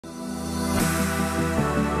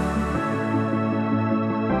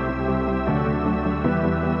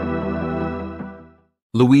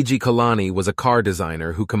Luigi Colani was a car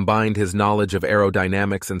designer who combined his knowledge of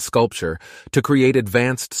aerodynamics and sculpture to create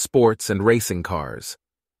advanced sports and racing cars.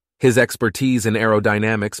 His expertise in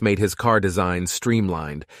aerodynamics made his car design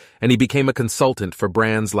streamlined, and he became a consultant for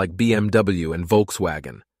brands like BMW and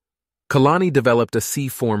Volkswagen. Colani developed a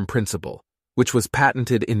C-form principle, which was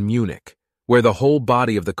patented in Munich, where the whole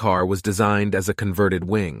body of the car was designed as a converted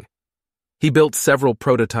wing. He built several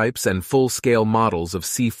prototypes and full-scale models of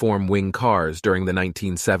C-form wing cars during the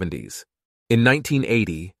 1970s. In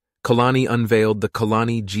 1980, Colani unveiled the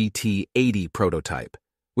Colani GT80 prototype,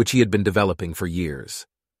 which he had been developing for years.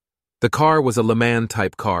 The car was a Le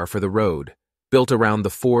Mans-type car for the road, built around the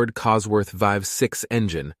Ford Cosworth V6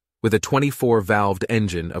 engine with a 24-valved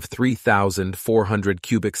engine of 3,400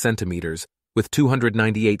 cubic centimeters with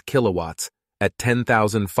 298 kilowatts at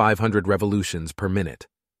 10,500 revolutions per minute.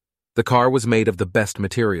 The car was made of the best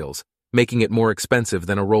materials, making it more expensive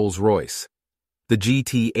than a Rolls-Royce. The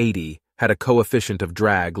GT80 had a coefficient of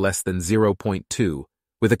drag less than 0.2,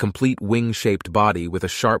 with a complete wing-shaped body with a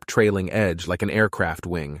sharp trailing edge like an aircraft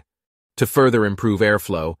wing. To further improve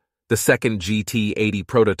airflow, the second GT80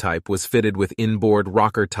 prototype was fitted with inboard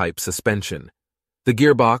rocker-type suspension. The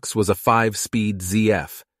gearbox was a 5-speed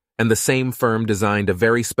ZF, and the same firm designed a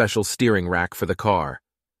very special steering rack for the car.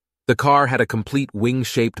 The car had a complete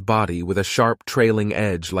wing-shaped body with a sharp trailing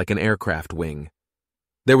edge like an aircraft wing.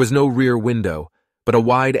 There was no rear window, but a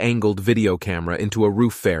wide-angled video camera into a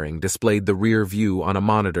roof fairing displayed the rear view on a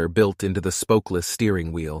monitor built into the spokeless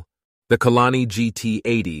steering wheel. The Colani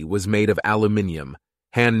GT80 was made of aluminium,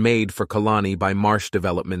 handmade for Colani by Marsh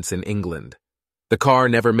Developments in England. The car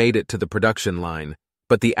never made it to the production line,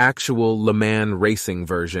 but the actual Le Mans racing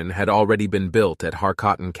version had already been built at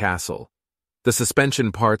Harcotten Castle. The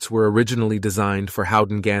suspension parts were originally designed for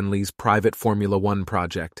Howden Ganley's private Formula One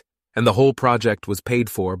project, and the whole project was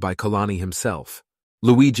paid for by Colani himself.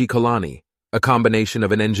 Luigi Colani, a combination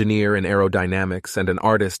of an engineer in aerodynamics and an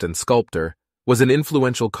artist and sculptor, was an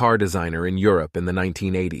influential car designer in Europe in the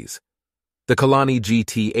 1980s. The Colani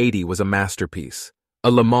GT80 was a masterpiece,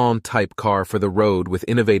 a Le Mans-type car for the road with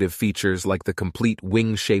innovative features like the complete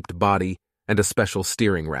wing-shaped body and a special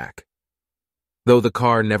steering rack. Though the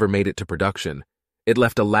car never made it to production, it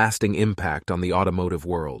left a lasting impact on the automotive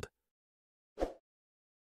world.